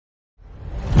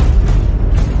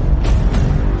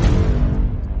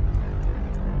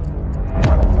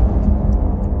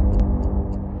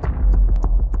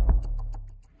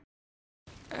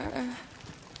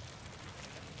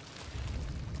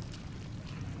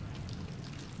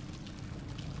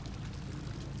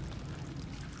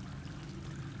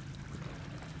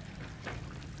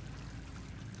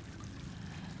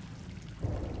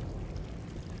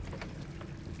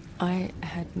I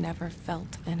had never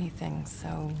felt anything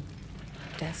so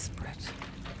desperate.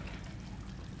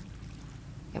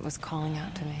 It was calling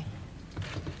out to me.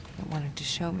 It wanted to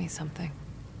show me something.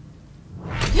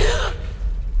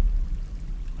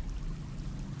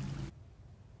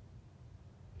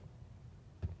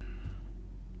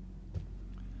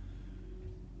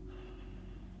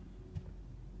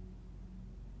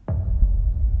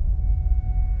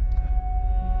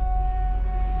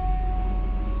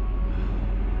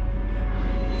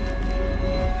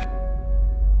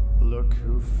 Look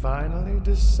who finally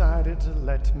decided to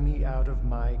let me out of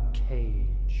my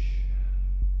cage.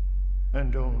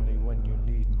 And only when you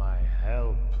need my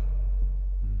help.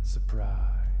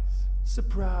 Surprise.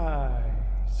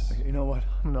 Surprise. You know what?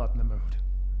 I'm not in the mood.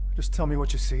 Just tell me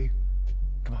what you see.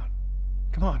 Come on.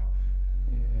 Come on.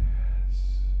 Yes.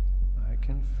 I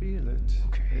can feel it.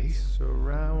 Okay. It's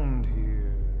around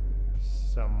here.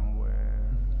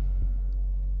 Somewhere.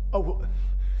 Oh, well,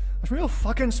 that's real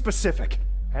fucking specific.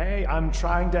 Hey, I'm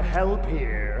trying to help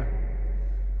here.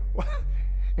 Well,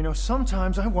 you know,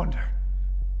 sometimes I wonder.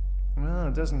 Well,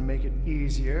 it doesn't make it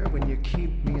easier when you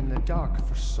keep me in the dark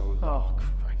for so long. Oh,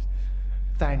 Christ.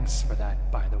 Thanks for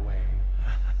that, by the way.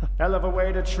 Hell of a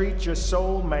way to treat your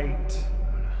soulmate.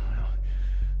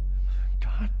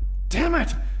 God damn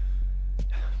it!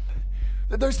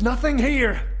 There's nothing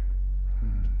here!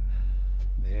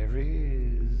 There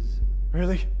is.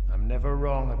 Really? I'm never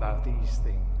wrong about these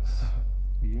things.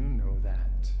 You know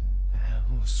that.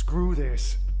 Well, screw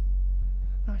this.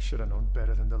 I should have known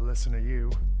better than to listen to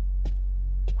you.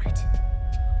 Wait.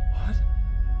 What?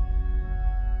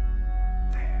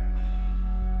 There.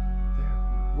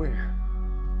 There. Where?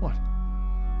 What?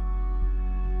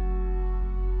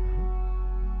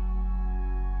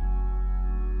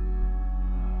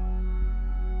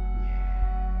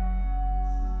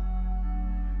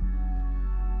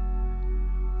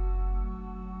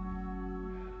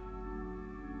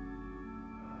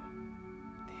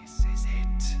 This is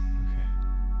it.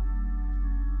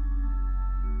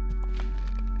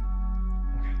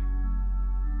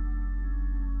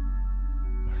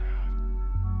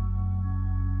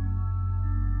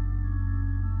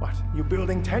 What? You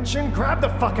building tension? Grab the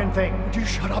fucking thing! Would you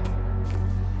shut up?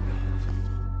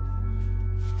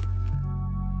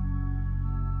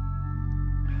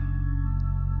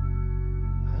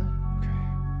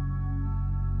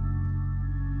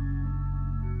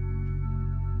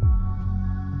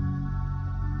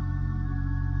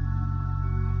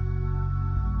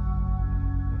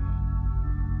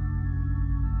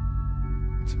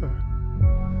 It's her.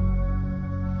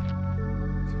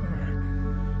 It's her.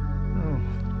 No.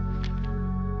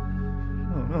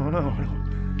 No.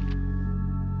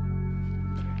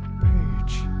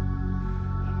 Page.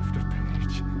 After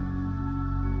page.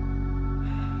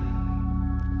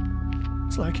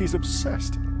 It's like he's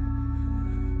obsessed.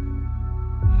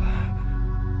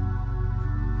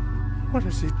 What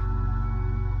is he?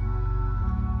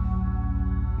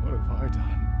 What have I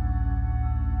done?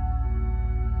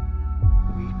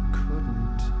 We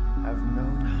couldn't have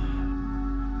known.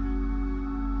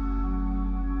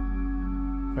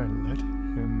 I let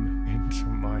him into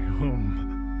my home.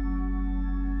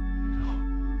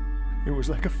 He was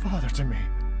like a father to me.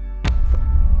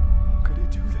 How could he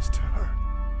do this to her?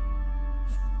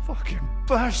 Fucking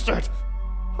bastard!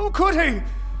 How could he?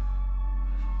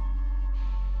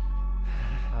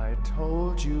 I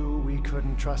told you we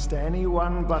couldn't trust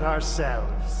anyone but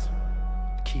ourselves.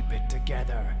 Keep it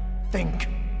together. Think.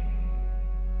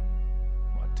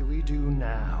 What do we do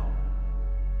now?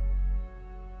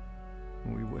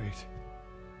 We wait.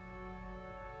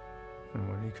 And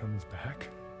when he comes back,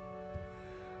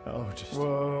 I'll just...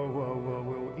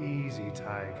 Whoa. Easy,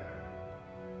 Tiger.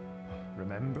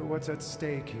 Remember what's at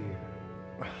stake here.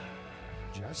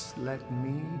 Just let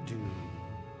me do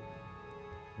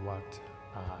what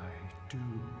I do.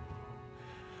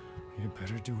 You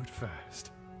better do it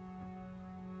fast.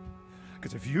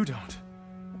 Because if you don't,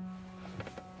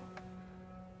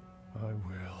 I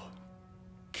will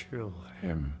kill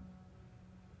him.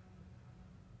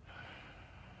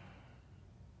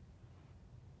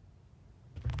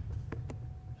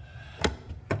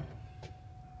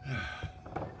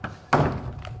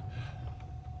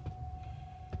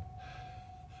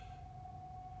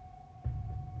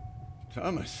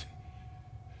 Thomas,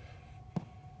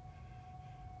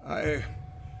 I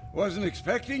wasn't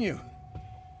expecting you.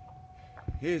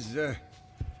 Is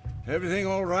everything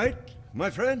all right, my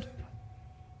friend?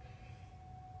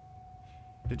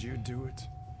 Did you do it,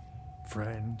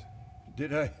 friend?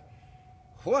 Did I?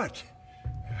 What?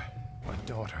 My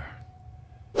daughter.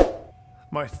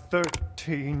 My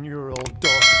 13-year-old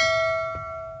daughter.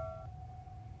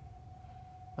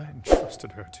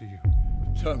 entrusted her to you.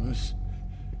 Thomas.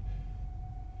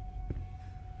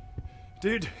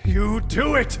 Did you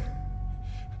do it?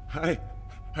 I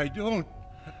don't.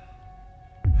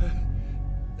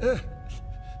 I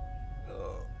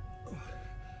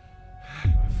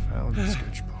found the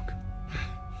sketchbook.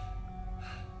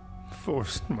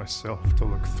 Forced myself to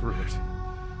look through it.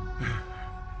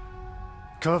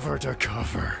 Cover to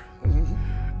cover.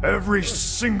 Every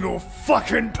single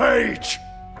fucking page!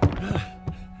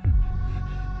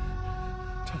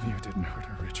 Tell me you didn't hurt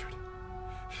her, Richard.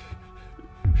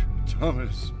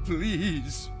 Thomas,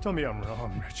 please. Tell me I'm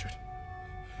wrong, Richard.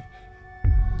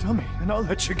 Tell me, and I'll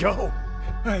let you go.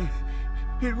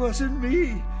 It wasn't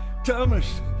me.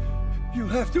 Thomas, you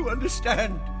have to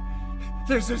understand.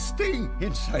 There's a sting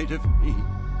inside of me.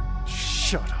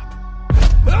 Shut up.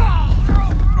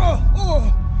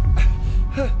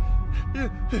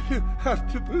 You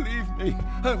have to believe me.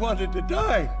 I wanted to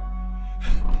die.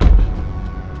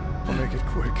 I'll make it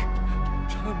quick.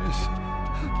 Thomas,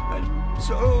 I'm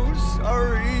so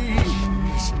sorry.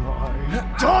 She's my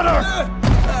daughter!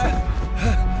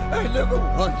 I never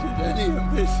wanted any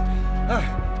of this.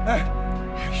 I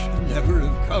should never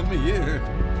have come here.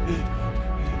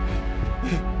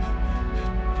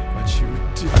 But you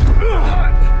did.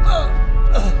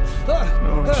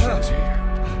 Knowing she's here.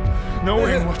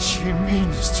 Knowing what she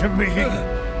means to me.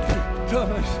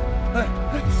 Thomas, I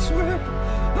swear,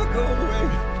 I'll go away.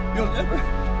 You'll never...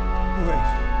 Wait.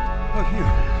 Oh, you...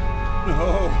 No.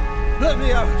 Let me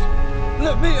out.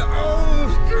 Let me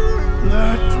out.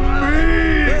 Let me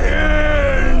in!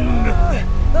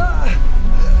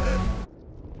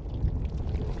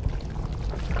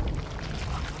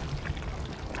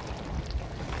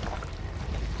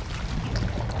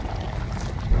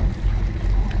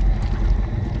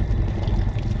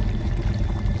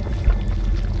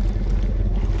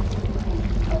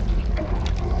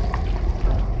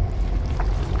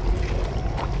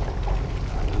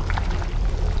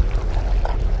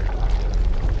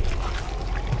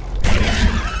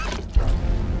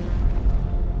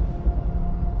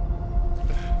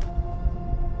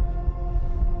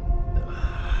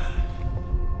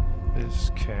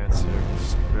 This cancer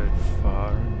spread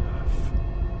far enough.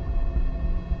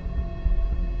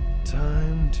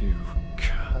 Time to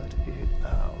cut it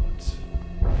out.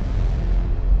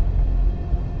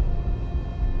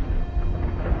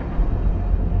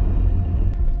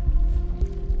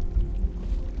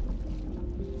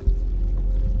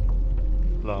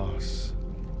 Loss,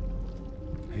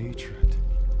 hatred,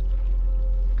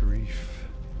 grief.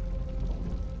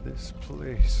 This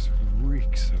place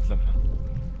reeks of them.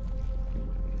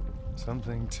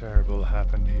 Something terrible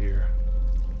happened here.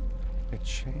 It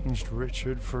changed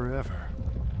Richard forever.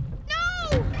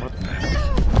 No! What the?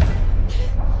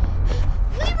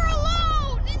 Leave her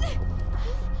alone!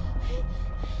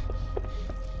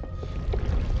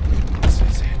 This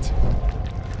is it.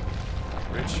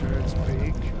 Richard's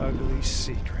big, ugly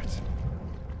secret.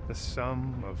 The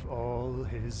sum of all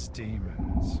his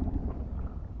demons.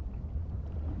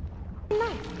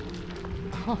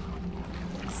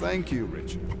 Thank you,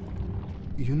 Richard.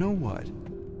 You know what?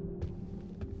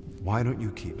 Why don't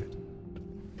you keep it?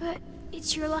 But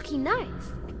it's your lucky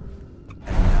knife.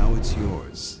 And now it's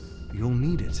yours. You'll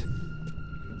need it.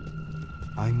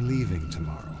 I'm leaving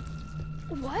tomorrow.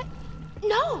 What?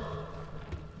 No!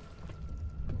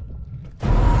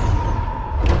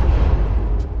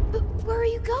 But where are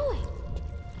you going?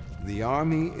 The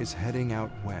army is heading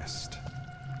out west,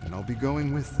 and I'll be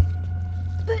going with them.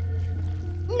 But...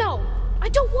 no! I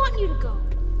don't want you to go!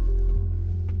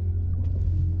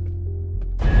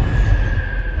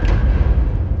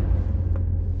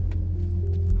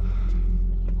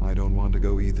 I don't want to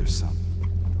go either, son.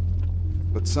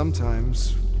 But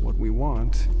sometimes, what we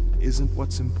want isn't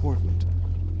what's important.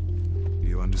 Do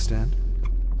you understand?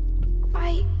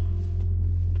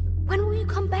 When will you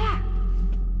come back?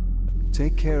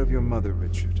 Take care of your mother,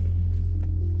 Richard.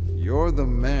 You're the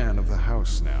man of the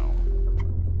house now.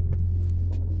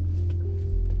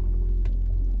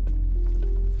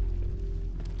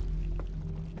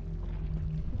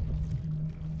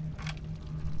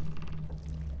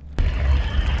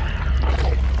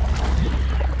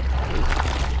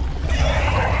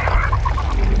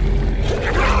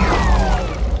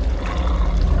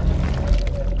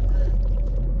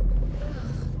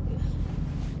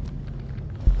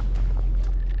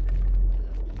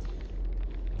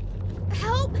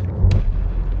 Help!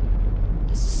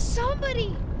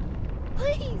 Somebody!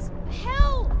 Please,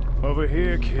 help! Over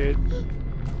here, kid.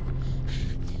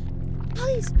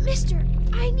 Please, mister,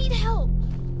 I need help.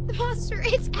 The monster,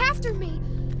 it's after me.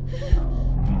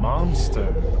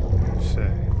 Monster, you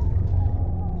say?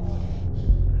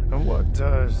 And what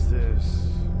does this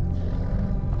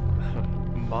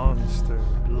monster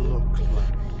look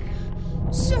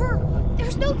like? Sir,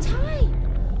 there's no time.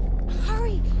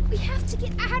 Hurry, we have to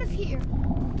get out of here.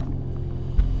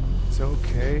 It's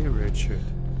okay, Richard.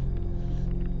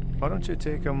 Why don't you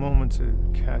take a moment to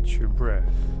catch your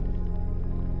breath?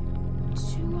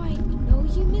 Do I know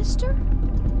you, mister?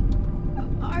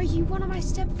 Are you one of my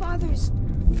stepfather's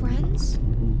friends?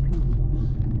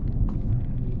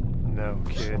 No,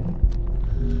 kid.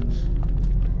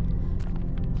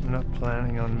 I'm not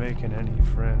planning on making any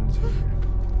friends here.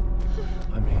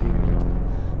 I'm here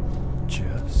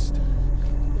just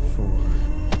for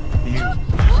you.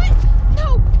 What?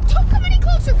 No! Don't come any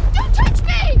closer! Don't touch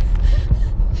me!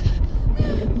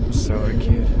 I'm sorry,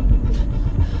 kid.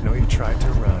 I know you tried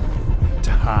to run,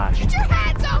 to hide. Get your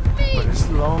hands off me! But as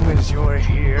long as you're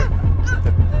here,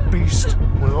 the beast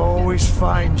will always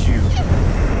find you.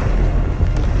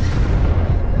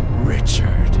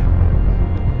 Richard.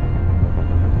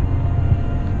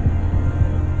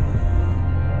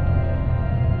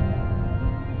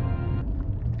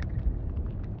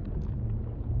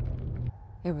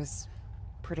 It was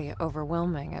pretty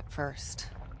overwhelming at first.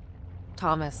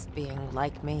 Thomas being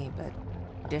like me, but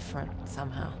different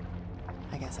somehow.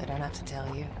 I guess I don't have to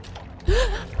tell you.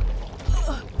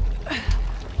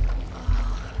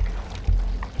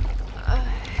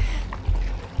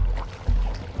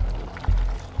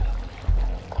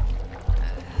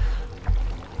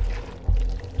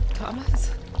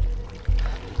 Thomas?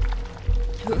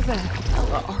 Who the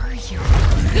hell are you?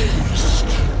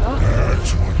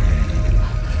 That's what he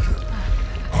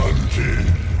hunted,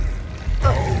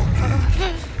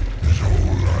 pounded, his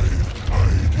whole life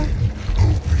hiding,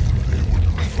 hoping they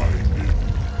wouldn't find him.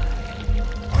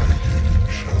 I gave him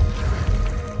shelter.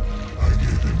 I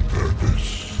gave him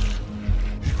purpose.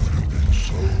 He could have been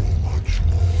so much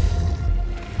more.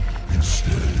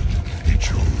 Instead, he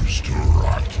chose to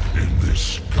rot in this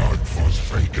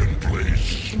godforsaken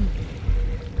place.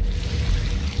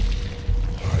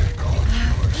 I got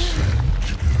my scent,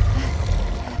 girl.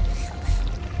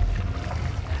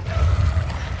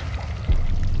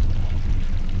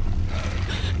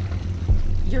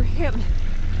 You're him.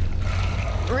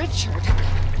 Richard.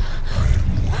 I'm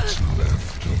what's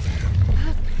left of him.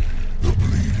 The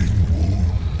bleeding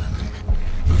wound.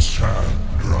 The sand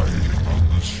drying on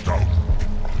the stump.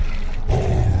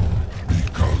 All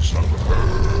because of her.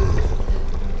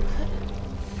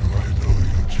 Do I know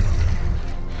you, child?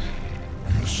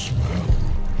 You smell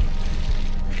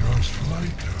just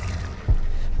like her.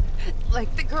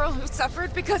 Like the girl who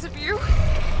suffered because of you?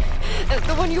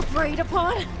 The one you preyed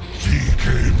upon? She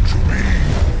came to me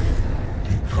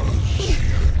because she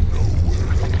had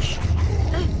nowhere else to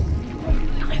go.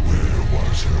 Where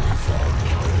was her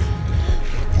father?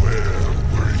 Where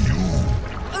were you?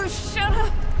 Oh, shut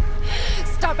up!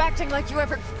 Stop acting like you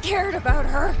ever cared about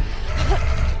her.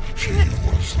 She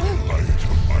was the light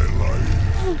of my life,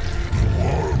 the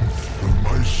warmth of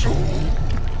my soul.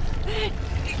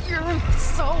 Your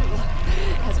soul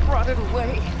has rotted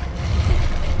away.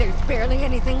 There's barely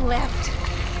anything left.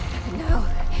 No,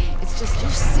 it's just your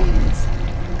sins.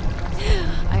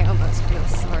 I almost feel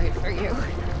sorry for you.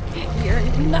 You're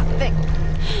nothing.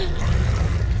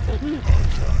 He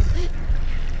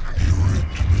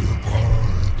ripped me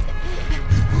apart.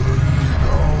 He burned me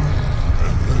down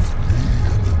and left me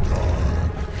in the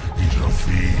dark. He's a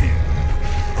fiend,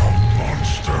 a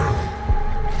monster.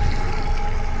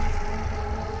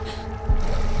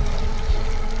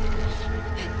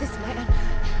 This man,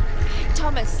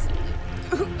 Thomas,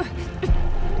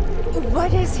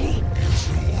 what is he? He's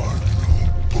the one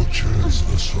who butchers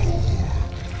the soul,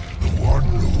 the one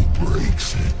who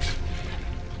breaks it.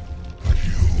 But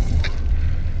you,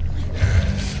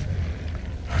 yes,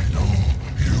 I know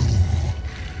you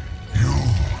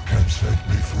can set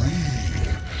me free.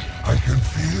 I can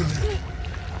feel it.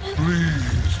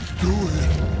 Please, do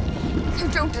it. You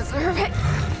don't deserve it.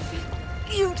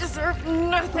 You deserve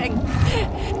nothing.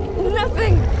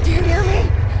 Nothing. Do you hear me?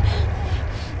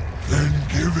 Then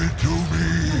give it to me,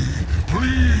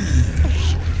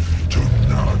 please. To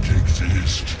not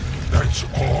exist, that's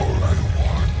all I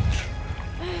want.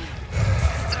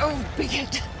 So be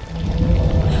it. Do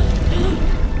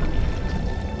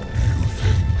you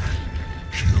think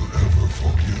she'll ever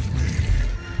forgive me?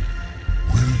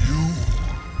 Will you?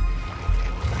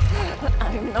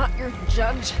 I'm not your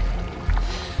judge.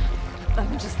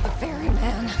 I'm just the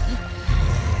ferryman.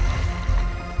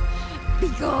 Be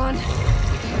gone.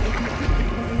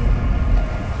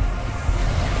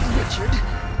 Richard.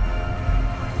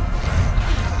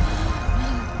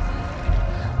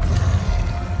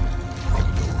 From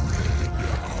the Red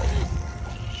House.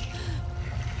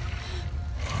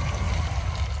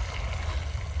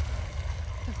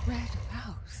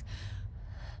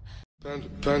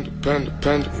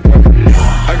 Panda.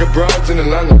 I got broads in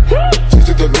Atlanta. Just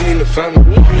to throw me in the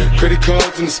family. Credit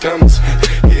cards and the scammers.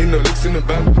 Getting no licks in the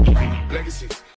band. Legacies.